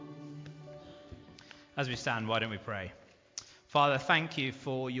As we stand, why don't we pray? Father, thank you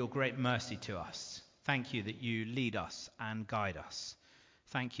for your great mercy to us. Thank you that you lead us and guide us.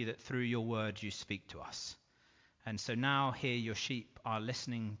 Thank you that through your word you speak to us. And so now here your sheep are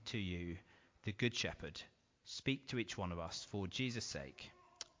listening to you, the Good Shepherd. Speak to each one of us for Jesus' sake.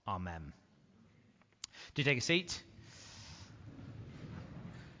 Amen. Do take a seat.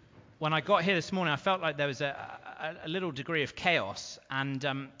 When I got here this morning, I felt like there was a little degree of chaos and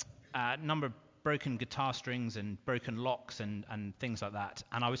a number of broken guitar strings and broken locks and things like that.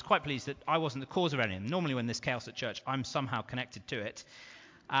 And I was quite pleased that I wasn't the cause of any of them. Normally when there's chaos at church, I'm somehow connected to it.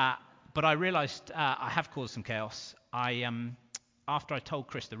 But I realized I have caused some chaos. After I told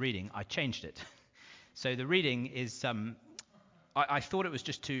Chris the reading, I changed it. So the reading is, I thought it was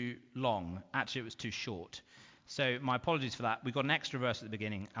just too long. Actually, it was too short. So my apologies for that. We got an extra verse at the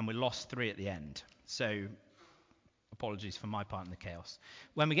beginning and we lost 3 at the end. So apologies for my part in the chaos.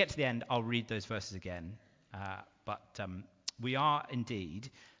 When we get to the end, I'll read those verses again. But we are indeed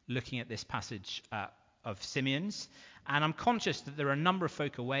looking at this passage of Simeon's. And I'm conscious that there are a number of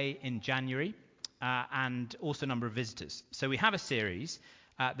folk away in January and also a number of visitors. So we have a series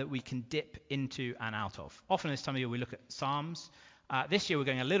that we can dip into and out of. Often this time of year we look at Psalms. This year we're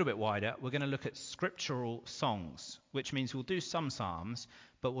going a little bit wider. We're going to look at scriptural songs, which means we'll do some Psalms,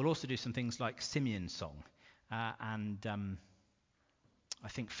 but we'll also do some things like Simeon's song. And I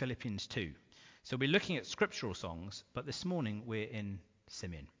think Philippians 2. So we're looking at scriptural songs, but this morning we're in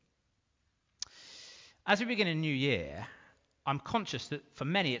Simeon. As we begin a new year, I'm conscious that for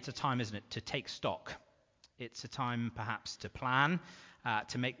many it's a time, isn't it, to take stock. It's a time perhaps to plan,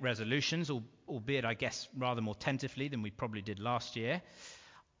 to make resolutions, albeit I guess rather more tentatively than we probably did last year.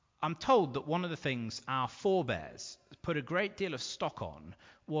 I'm told that one of the things our forebears put a great deal of stock on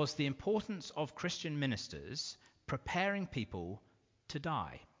was the importance of Christian ministers preparing people to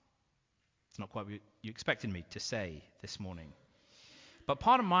die. It's not quite what you expected me to say this morning. But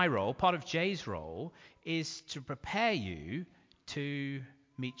part of my role, part of Jay's role, is to prepare you to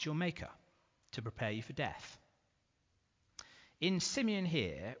meet your Maker, to prepare you for death. In Simeon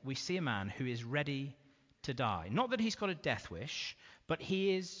here, we see a man who is ready to die. Not that he's got a death wish, but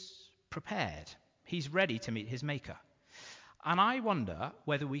he is prepared. He's ready to meet his Maker. And I wonder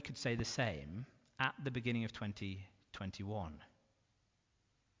whether we could say the same at the beginning of 2021.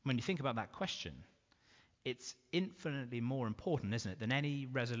 When you think about that question, it's infinitely more important, isn't it, than any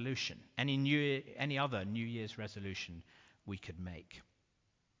resolution, any other New Year's resolution we could make.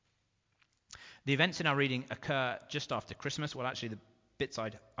 The events in our reading occur just after Christmas. Well, actually, the bits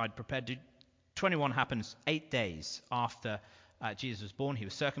I'd prepared. 21 happens 8 days after Jesus was born. He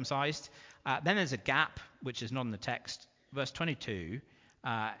was circumcised. Then there's a gap, which is not in the text. Verse 22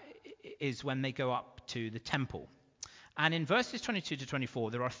 is when they go up to the temple. And in verses 22 to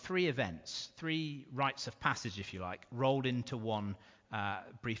 24, there are 3 events, 3 rites of passage, if you like, rolled into one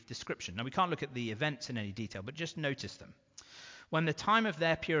brief description. Now, we can't look at the events in any detail, but just notice them. When the time of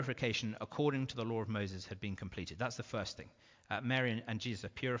their purification according to the law of Moses had been completed. That's the first thing. Mary and Jesus are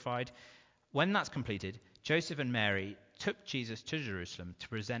purified. When that's completed, Joseph and Mary took Jesus to Jerusalem to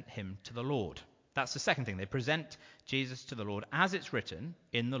present him to the Lord. That's the second thing. They present Jesus to the Lord as it's written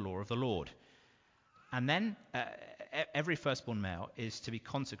in the law of the Lord. And then every firstborn male is to be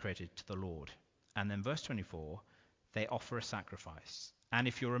consecrated to the Lord. And then verse 24, they offer a sacrifice. And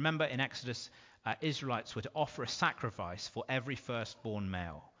if you remember in Exodus, Israelites were to offer a sacrifice for every firstborn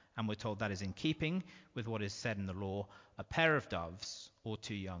male. And we're told that is in keeping with what is said in the law, a pair of doves or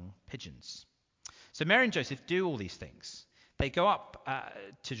 2 young pigeons. So Mary and Joseph do all these things. They go up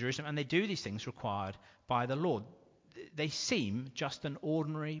to Jerusalem and they do these things required by the Lord. They seem just an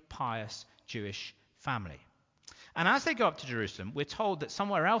ordinary, pious Jewish family. And as they go up to Jerusalem, we're told that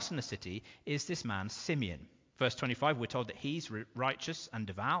somewhere else in the city is this man Simeon. Verse 25, we're told that he's righteous and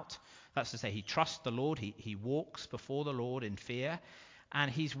devout. That's to say, he trusts the Lord, he walks before the Lord in fear, and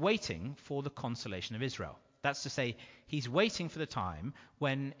he's waiting for the consolation of Israel. That's to say, he's waiting for the time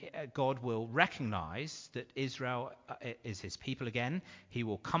when God will recognize that Israel is his people again. He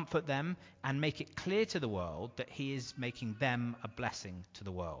will comfort them and make it clear to the world that he is making them a blessing to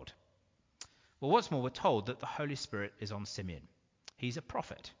the world. Well, what's more, we're told that the Holy Spirit is on Simeon. He's a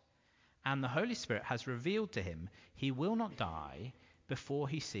prophet. And the Holy Spirit has revealed to him he will not die before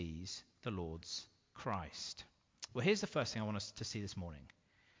he sees the Lord's Christ. Well, here's the first thing I want us to see this morning.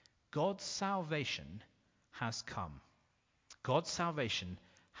 God's salvation has come. God's salvation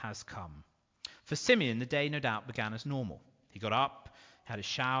has come. For Simeon, the day no doubt began as normal. He got up, had a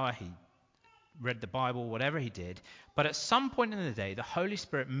shower, he read the Bible, whatever he did. But at some point in the day, the Holy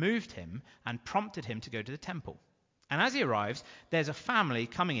Spirit moved him and prompted him to go to the temple. And as he arrives, there's a family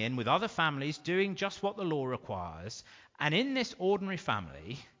coming in with other families doing just what the law requires. And in this ordinary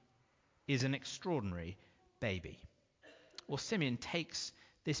family is an extraordinary baby. Well, Simeon takes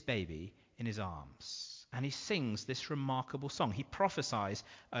this baby in his arms and he sings this remarkable song. He prophesies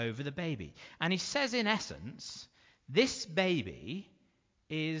over the baby. And he says, in essence, this baby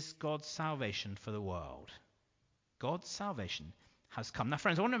is God's salvation for the world. God's salvation has come. Now,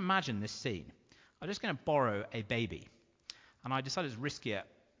 friends, I want to imagine this scene. I'm just going to borrow a baby. And I decided to risk it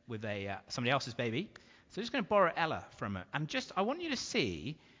with somebody else's baby. So I'm just going to borrow Ella for a moment. And I want you to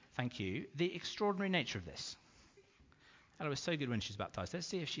see, thank you, the extraordinary nature of this. Ella was so good when she was baptized. Let's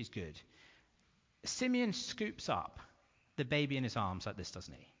see if she's good. Simeon scoops up the baby in his arms like this,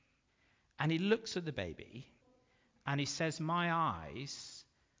 doesn't he? And he looks at the baby and he says, my eyes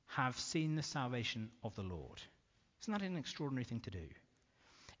have seen the salvation of the Lord. Isn't that an extraordinary thing to do?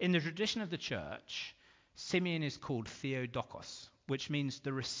 In the tradition of the church, Simeon is called Theotokos, which means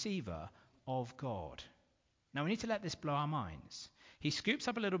the receiver of God. Now we need to let this blow our minds. He scoops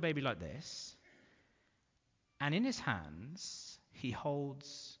up a little baby like this, and in his hands he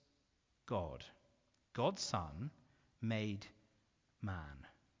holds God, God's Son made man.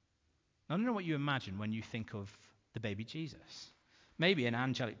 Now, I don't know what you imagine when you think of the baby Jesus. Maybe an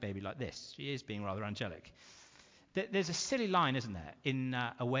angelic baby like this. She is being rather angelic. There's a silly line, isn't there, in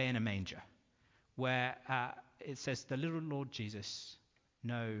Away in a Manger, where it says, the little Lord Jesus,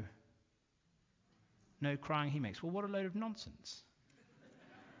 no crying he makes. Well, what a load of nonsense.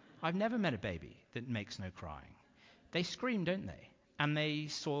 I've never met a baby that makes no crying. They scream, don't they? And they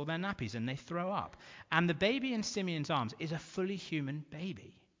soil their nappies and they throw up. And the baby in Simeon's arms is a fully human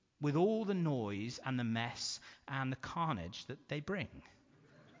baby with all the noise and the mess and the carnage that they bring.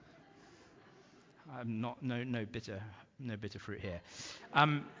 No bitter fruit here.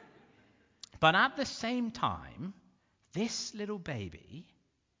 But at the same time, this little baby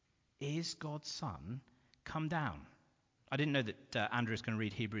is God's Son come down. I didn't know that Andrew was going to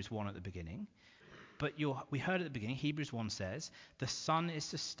read Hebrews 1 at the beginning, but we heard at the beginning, Hebrews 1 says, the Son is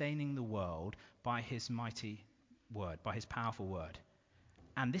sustaining the world by his mighty word, by his powerful word.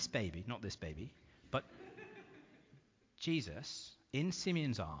 And this baby, not this baby, but Jesus in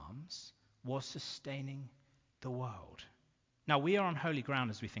Simeon's arms was sustaining the world. Now, we are on holy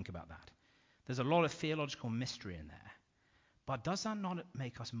ground as we think about that. There's a lot of theological mystery in there. But does that not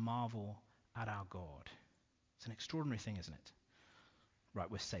make us marvel at our God? It's an extraordinary thing, isn't it?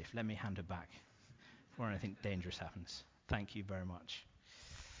 Right, we're safe. Let me hand it back before anything dangerous happens. Thank you very much.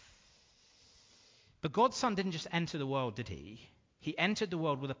 But God's Son didn't just enter the world, did he? He entered the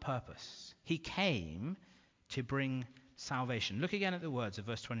world with a purpose. He came to bring salvation. Look again at the words of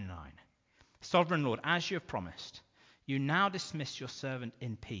verse 29. Sovereign Lord, as you have promised, you now dismiss your servant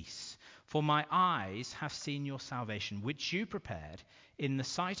in peace. For my eyes have seen your salvation, which you prepared in the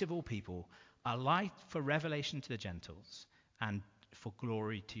sight of all people, a light for revelation to the Gentiles and for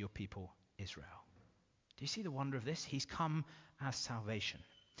glory to your people Israel. Do you see the wonder of this? He's come as salvation.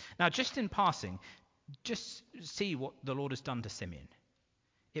 Now, just in passing, just see what the Lord has done to Simeon.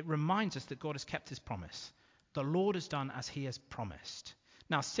 It reminds us that God has kept his promise. The Lord has done as he has promised.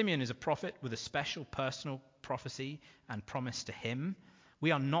 Now, Simeon is a prophet with a special personal prophecy and promise to him.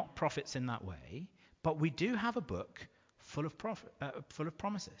 We are not prophets in that way, but we do have a book full of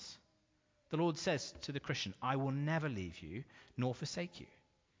promises. The Lord says to the Christian, I will never leave you nor forsake you.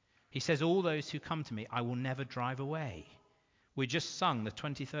 He says, all those who come to me, I will never drive away. We just sung the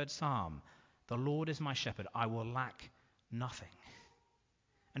 23rd Psalm. The Lord is my shepherd. I will lack nothing.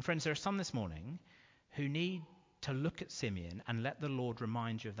 And friends, there are some this morning who need to look at Simeon and let the Lord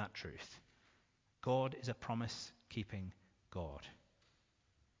remind you of that truth. God is a promise-keeping God.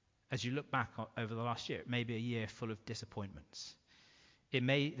 As you look back over the last year, it may be a year full of disappointments. There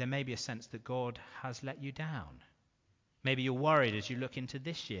may be a sense that God has let you down. Maybe you're worried as you look into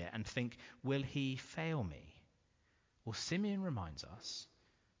this year and think, will he fail me? Well, Simeon reminds us,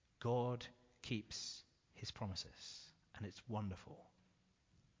 God keeps his promises, and it's wonderful.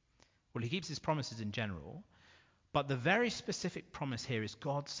 Well, he keeps his promises in general, but the very specific promise here is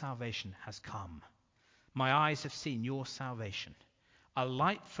God's salvation has come. My eyes have seen your salvation, a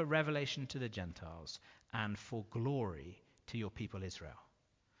light for revelation to the Gentiles and for glory to your people Israel.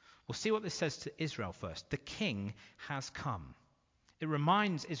 We'll see what this says to Israel first. The king has come. It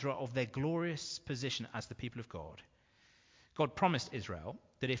reminds Israel of their glorious position as the people of God. God promised Israel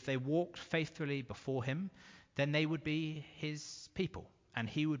that if they walked faithfully before him, then they would be his people and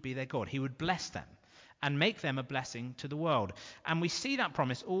he would be their God. He would bless them and make them a blessing to the world. And we see that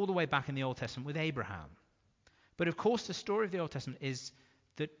promise all the way back in the Old Testament with Abraham. But of course, the story of the Old Testament is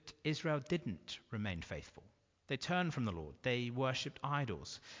that Israel didn't remain faithful. They turned from the Lord. They worshipped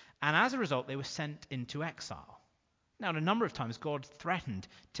idols. And as a result, they were sent into exile. Now, a number of times, God threatened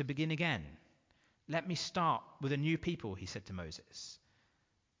to begin again. Let me start with a new people, he said to Moses.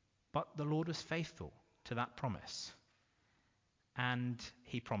 But the Lord was faithful to that promise. And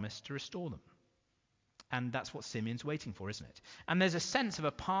he promised to restore them. And that's what Simeon's waiting for, isn't it? And there's a sense of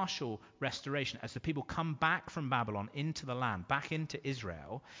a partial restoration as the people come back from Babylon into the land, back into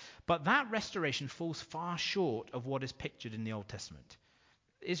Israel. But that restoration falls far short of what is pictured in the Old Testament.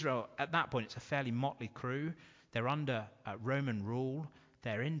 Israel, at that point, it's a fairly motley crew. They're under Roman rule.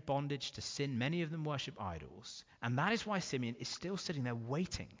 They're in bondage to sin. Many of them worship idols. And that is why Simeon is still sitting there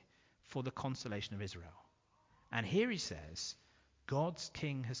waiting for the consolation of Israel. And here he says, God's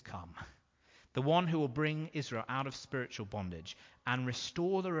king has come. The one who will bring Israel out of spiritual bondage and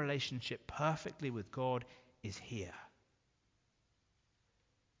restore the relationship perfectly with God is here.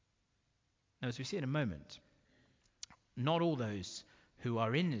 Now, as we see in a moment, not all those who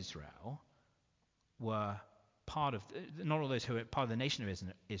are in Israel not all those who are part of the nation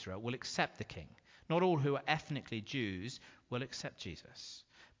of Israel will accept the king. Not all who are ethnically Jews will accept Jesus.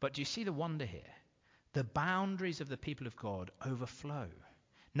 But do you see the wonder here? The boundaries of the people of God overflow.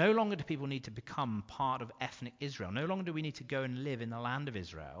 No longer do people need to become part of ethnic Israel. No longer do we need to go and live in the land of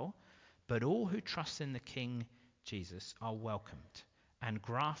Israel. But all who trust in the King Jesus are welcomed and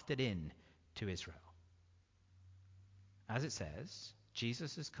grafted in to Israel. As it says,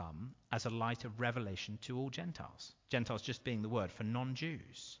 Jesus has come as a light of revelation to all Gentiles. Gentiles just being the word for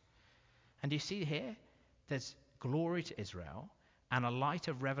non-Jews. And you see here, there's glory to Israel and a light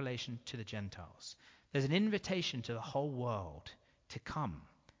of revelation to the Gentiles. There's an invitation to the whole world to come,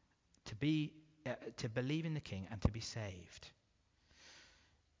 to believe in the King and to be saved.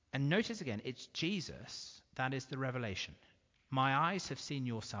 And notice again, it's Jesus that is the revelation. My eyes have seen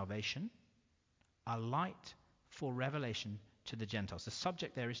your salvation, a light for revelation to the Gentiles. The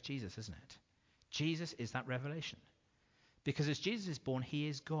subject there is Jesus, isn't it? Jesus is that revelation. Because as Jesus is born, he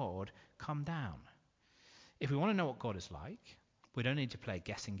is God come down. If we want to know what God is like, we don't need to play a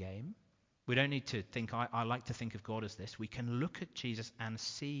guessing game. We don't need to think, I like to think of God as this. We can look at Jesus and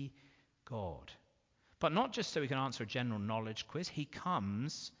see God. But not just so we can answer a general knowledge quiz. He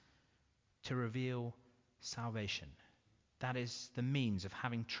comes to reveal salvation. That is the means of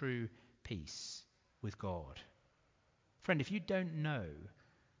having true peace with God. Friend, if you don't know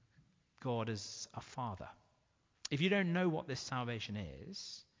God as a father, if you don't know what this salvation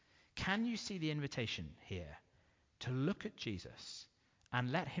is, can you see the invitation here to look at Jesus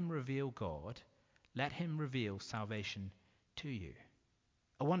and let him reveal God, let him reveal salvation to you?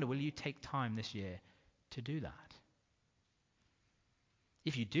 I wonder, will you take time this year to do that?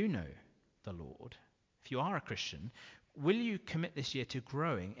 If you do know the Lord, if you are a Christian, will you commit this year to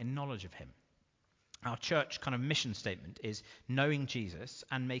growing in knowledge of him? Our church kind of mission statement is knowing Jesus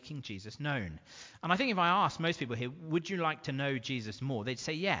and making Jesus known. And I think if I ask most people here, would you like to know Jesus more? They'd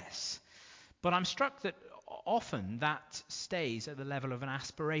say yes. But I'm struck that often that stays at the level of an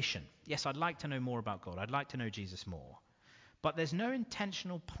aspiration. Yes, I'd like to know more about God. I'd like to know Jesus more. But there's no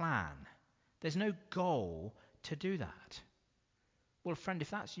intentional plan. There's no goal to do that. Well, friend,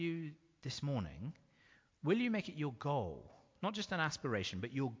 if that's you this morning, will you make it your goal? Not just an aspiration,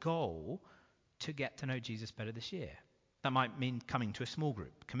 but your goal to get to know Jesus better this year. That might mean coming to a small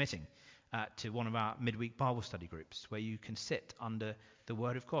group, committing to one of our midweek Bible study groups where you can sit under the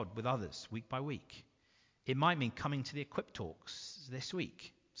Word of God with others week by week. It might mean coming to the Equip Talks this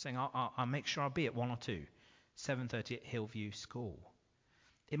week, saying I'll make sure I'll be at 1 or 2, 7:30 at Hillview School.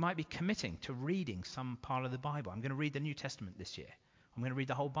 It might be committing to reading some part of the Bible. I'm going to read the New Testament this year. I'm going to read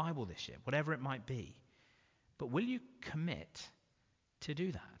the whole Bible this year, whatever it might be. But will you commit to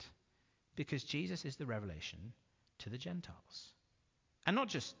do that? Because Jesus is the revelation to the Gentiles. And not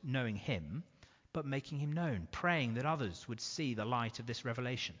just knowing him, but making him known, praying that others would see the light of this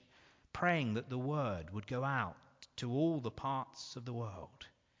revelation, praying that the word would go out to all the parts of the world,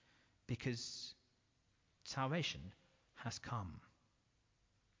 because salvation has come.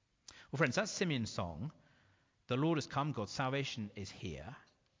 Well, friends, that's Simeon's song. The Lord has come, God's salvation is here.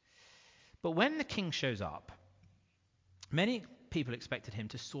 But when the king shows up, many people expected him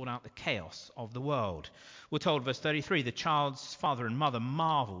to sort out the chaos of the world. We're told, verse 33, the child's father and mother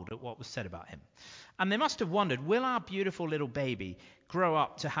marveled at what was said about him. And they must have wondered, will our beautiful little baby grow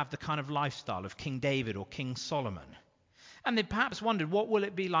up to have the kind of lifestyle of King David or King Solomon? And they perhaps wondered, what will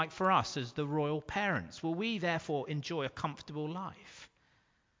it be like for us as the royal parents? Will we therefore enjoy a comfortable life?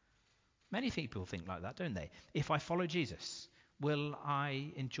 Many people think like that, don't they? If I follow Jesus, will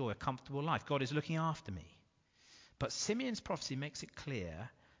I enjoy a comfortable life? God is looking after me. But Simeon's prophecy makes it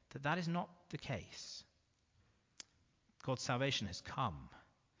clear that that is not the case. God's salvation has come.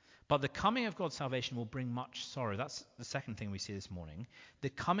 But the coming of God's salvation will bring much sorrow. That's the second thing we see this morning. The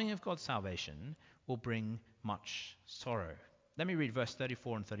coming of God's salvation will bring much sorrow. Let me read verse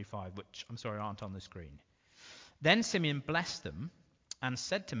 34 and 35, which I'm sorry aren't on the screen. Then Simeon blessed them and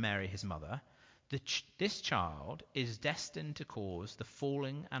said to Mary his mother, this child is destined to cause the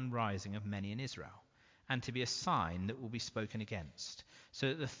falling and rising of many in Israel, and to be a sign that will be spoken against, so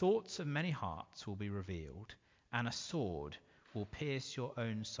that the thoughts of many hearts will be revealed, and a sword will pierce your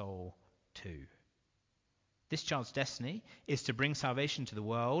own soul too. This child's destiny is to bring salvation to the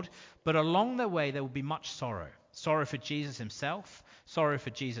world, but along the way there will be much sorrow. Sorrow for Jesus himself, sorrow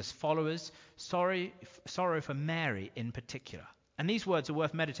for Jesus' followers, sorrow for Mary in particular. And these words are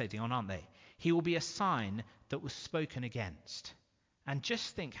worth meditating on, aren't they? He will be a sign that was spoken against. And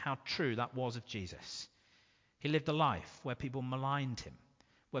just think how true that was of Jesus. He lived a life where people maligned him,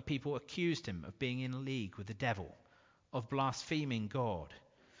 where people accused him of being in league with the devil, of blaspheming God.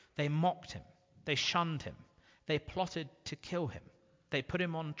 They mocked him, they shunned him, they plotted to kill him, they put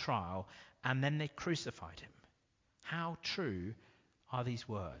him on trial, and then they crucified him. How true are these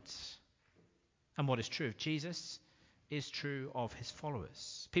words? And what is true of Jesus is true of his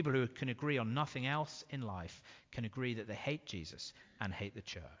followers. People who can agree on nothing else in life can agree that they hate Jesus and hate the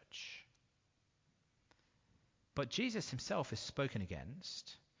church. But Jesus himself is spoken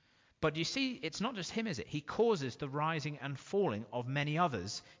against. But you see, it's not just him, is it? He causes the rising and falling of many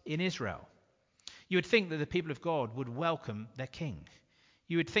others in Israel. You would think that the people of God would welcome their king.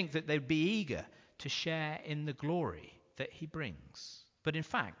 You would think that they'd be eager to share in the glory that he brings. But in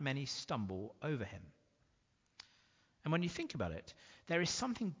fact, many stumble over him. And when you think about it, there is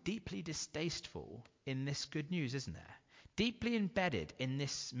something deeply distasteful in this good news, isn't there? Deeply embedded in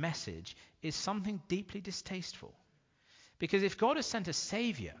this message is something deeply distasteful. Because if God has sent a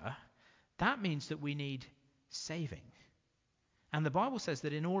Savior, that means that we need saving. And the Bible says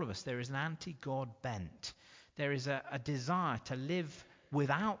that in all of us there is an anti-God bent. There is a desire to live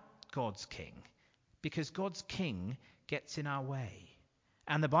without God's king, because God's king gets in our way.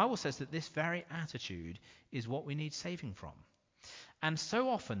 And the Bible says that this very attitude is what we need saving from. And so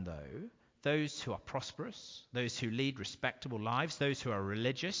often, though, those who are prosperous, those who lead respectable lives, those who are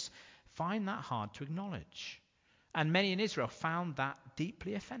religious, find that hard to acknowledge. And many in Israel found that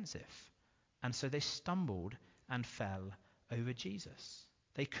deeply offensive. And so they stumbled and fell over Jesus.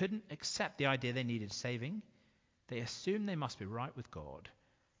 They couldn't accept the idea they needed saving. They assumed they must be right with God,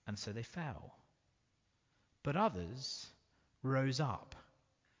 and so they fell. But others rose up.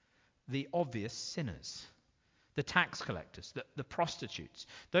 The obvious sinners, the tax collectors, the prostitutes,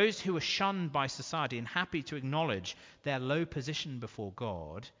 those who were shunned by society and happy to acknowledge their low position before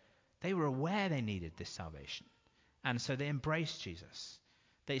God, they were aware they needed this salvation. And so they embraced Jesus.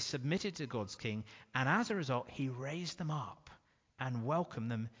 They submitted to God's king, and as a result, he raised them up and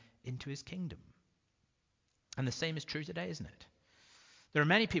welcomed them into his kingdom. And the same is true today, isn't it? There are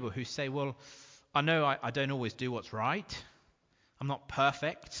many people who say, well, I know I don't always do what's right. I'm not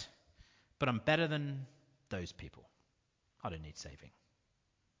perfect, but I'm better than those people. I don't need saving.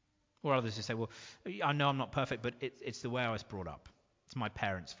 Or others who say, well, I know I'm not perfect, but it's the way I was brought up. It's my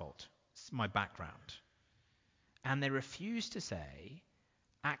parents' fault. It's my background. And they refuse to say,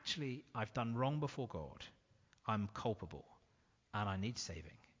 actually, I've done wrong before God. I'm culpable, and I need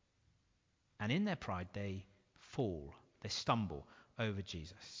saving. And in their pride, they fall, they stumble over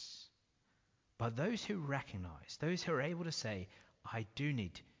Jesus. But those who recognize, those who are able to say, I do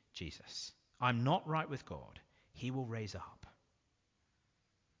need Jesus, I'm not right with God, he will raise up.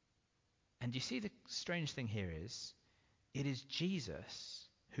 And you see, the strange thing here is, it is Jesus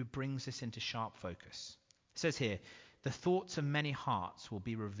who brings this into sharp focus. It says here, the thoughts of many hearts will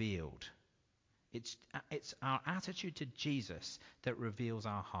be revealed. It's our attitude to Jesus that reveals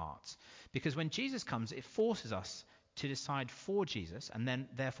our hearts. Because when Jesus comes, it forces us to decide for Jesus, and then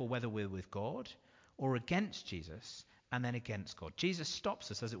therefore whether we're with God or against Jesus, and then against God. Jesus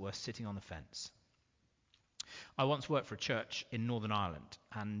stops us, as it were, sitting on the fence. I once worked for a church in Northern Ireland,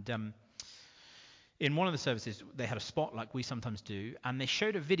 and in one of the services, they had a spot like we sometimes do, and they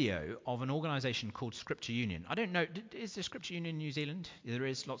showed a video of an organisation called Scripture Union. I don't know, is there Scripture Union in New Zealand? Yeah, there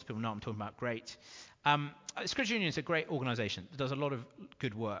is. Lots of people know what I'm talking about. Great. Scripture Union is a great organisation that does a lot of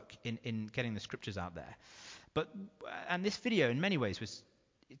good work in getting the scriptures out there. And this video, in many ways, was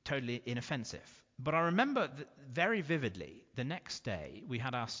totally inoffensive. But I remember very vividly, the next day, we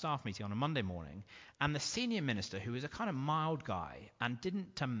had our staff meeting on a Monday morning, and the senior minister, who was a kind of mild guy and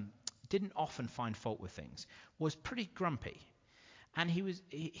didn't often find fault with things, was pretty grumpy. And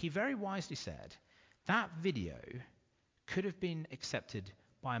he very wisely said, that video could have been accepted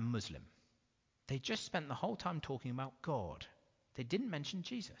by a Muslim. They just spent the whole time talking about God. They didn't mention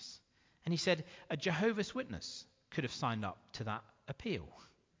Jesus. And he said a Jehovah's Witness could have signed up to that appeal.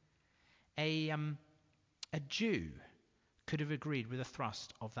 A Jew could have agreed with the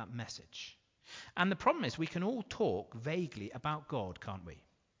thrust of that message. And the problem is we can all talk vaguely about God, can't we?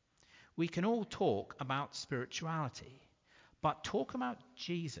 We can all talk about spirituality, but talk about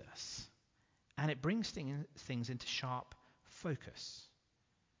Jesus, and it brings things into sharp focus.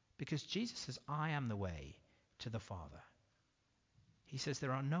 Because Jesus says, I am the way to the Father. He says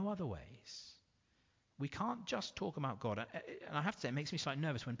there are no other ways. We can't just talk about God. And I have to say, it makes me slightly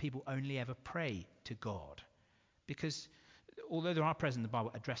nervous when people only ever pray to God. Because although there are prayers in the Bible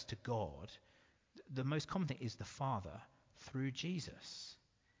addressed to God, the most common thing is the Father through Jesus.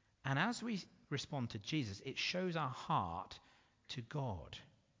 And as we respond to Jesus, it shows our heart to God.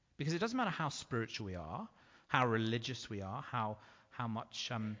 Because it doesn't matter how spiritual we are, how religious we are, how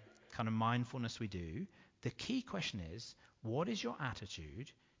much kind of mindfulness we do. The key question is, what is your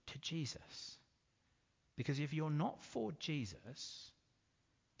attitude to Jesus? Because if you're not for Jesus,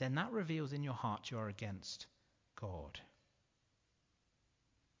 then that reveals in your heart you are against God.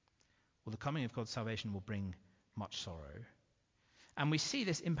 Well, the coming of God's salvation will bring much sorrow. And we see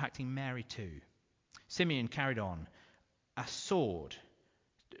this impacting Mary too. Simeon carried on, a sword,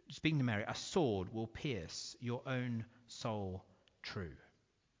 speaking to Mary, a sword will pierce your own soul true.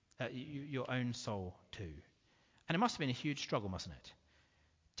 Your own soul too. And it must have been a huge struggle, mustn't it?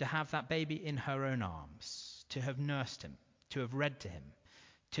 To have that baby in her own arms, to have nursed him, to have read to him,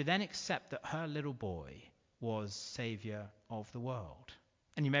 to then accept that her little boy was Saviour of the world.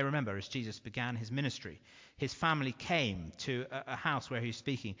 And you may remember, as Jesus began his ministry, his family came to a house where he was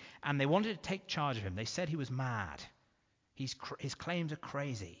speaking, and they wanted to take charge of him. They said he was mad. His claims are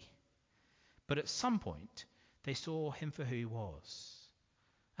crazy. But at some point, they saw him for who he was.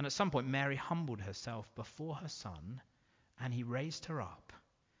 And at some point, Mary humbled herself before her son, and he raised her up.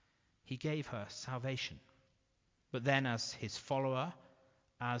 He gave her salvation. But then, as his follower,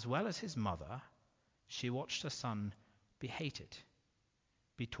 as well as his mother, she watched her son be hated,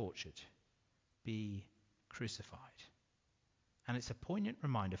 be tortured, be crucified. And it's a poignant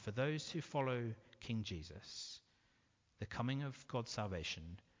reminder for those who follow King Jesus, the coming of God's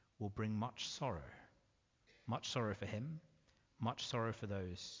salvation will bring much sorrow for him, much sorrow for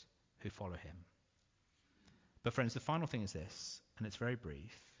those who follow him. But friends, the final thing is this, and it's very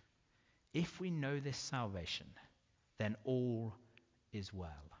brief. If we know this salvation, then all is well.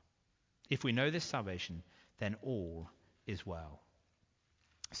 If we know this salvation, then all is well.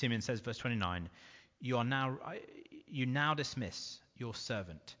 Simeon says, verse 29, you now dismiss your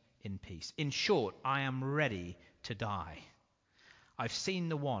servant in peace. In short, I am ready to die. I've seen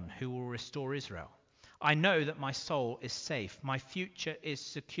the one who will restore Israel. I know that my soul is safe, my future is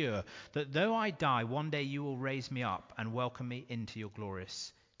secure, that though I die, one day you will raise me up and welcome me into your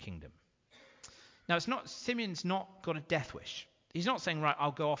glorious kingdom. Now, Simeon's not got a death wish. He's not saying, right,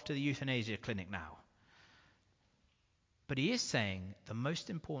 I'll go off to the euthanasia clinic now. But he is saying the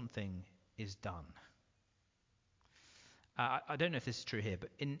most important thing is done. I don't know if this is true here, but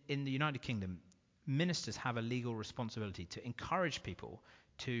in the United Kingdom, ministers have a legal responsibility to encourage people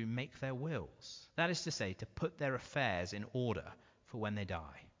to make their wills. That is to say, to put their affairs in order for when they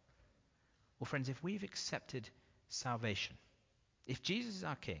die. Well, friends, if we've accepted salvation, if Jesus is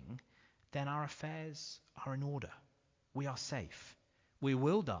our King, then our affairs are in order. We are safe. We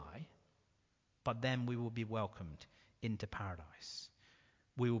will die, but then we will be welcomed into paradise.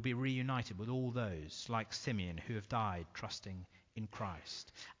 We will be reunited with all those like Simeon who have died trusting in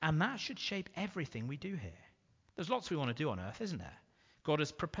Christ. And that should shape everything we do here. There's lots we want to do on earth, isn't there? God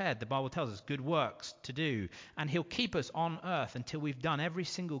has prepared, the Bible tells us, good works to do, and he'll keep us on earth until we've done every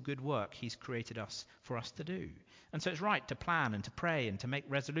single good work he's created us for us to do. And so it's right to plan and to pray and to make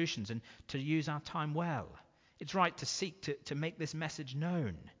resolutions and to use our time well. It's right to seek to make this message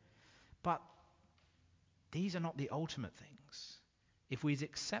known. But these are not the ultimate things. If we've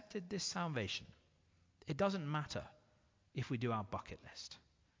accepted this salvation, it doesn't matter if we do our bucket list.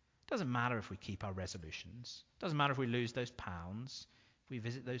 It doesn't matter if we keep our resolutions. It doesn't matter if we lose those pounds, if we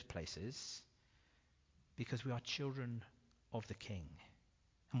visit those places, because we are children of the King.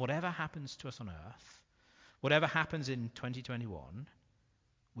 And whatever happens to us on earth, whatever happens in 2021,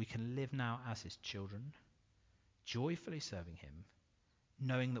 we can live now as his children, joyfully serving him,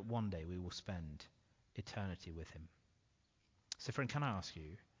 knowing that one day we will spend eternity with him. So friend, can I ask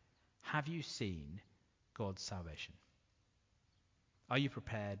you, have you seen God's salvation? Are you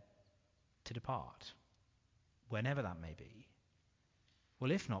prepared to depart, whenever that may be? Well,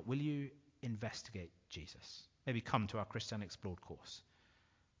 if not, will you investigate Jesus? Maybe come to our Christian Explored course.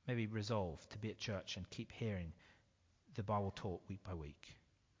 maybe resolve to be at church and keep hearing the Bible taught week by week.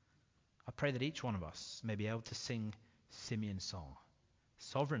 I pray that each one of us may be able to sing Simeon's song.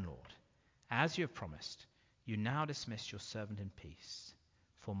 Sovereign Lord, as you have promised, you now dismiss your servant in peace,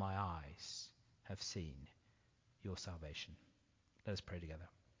 for my eyes have seen your salvation. Let us pray together.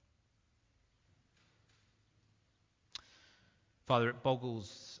 Father, it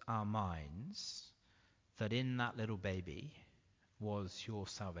boggles our minds that in that little baby was your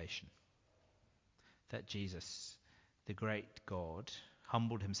salvation. That Jesus, the great God,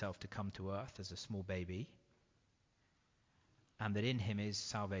 humbled himself to come to earth as a small baby, and that in him is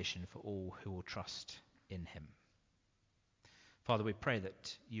salvation for all who will trust in him. Father, we pray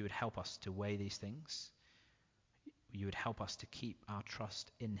that you would help us to weigh these things. You would help us to keep our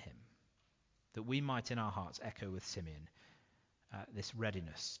trust in him, that we might in our hearts echo with Simeon this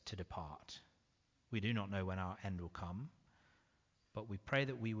readiness to depart. We do not know when our end will come, but we pray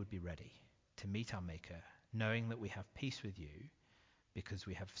that we would be ready to meet our Maker, knowing that we have peace with you because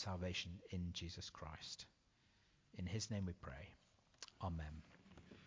we have salvation in Jesus Christ. In his name we pray. Amen.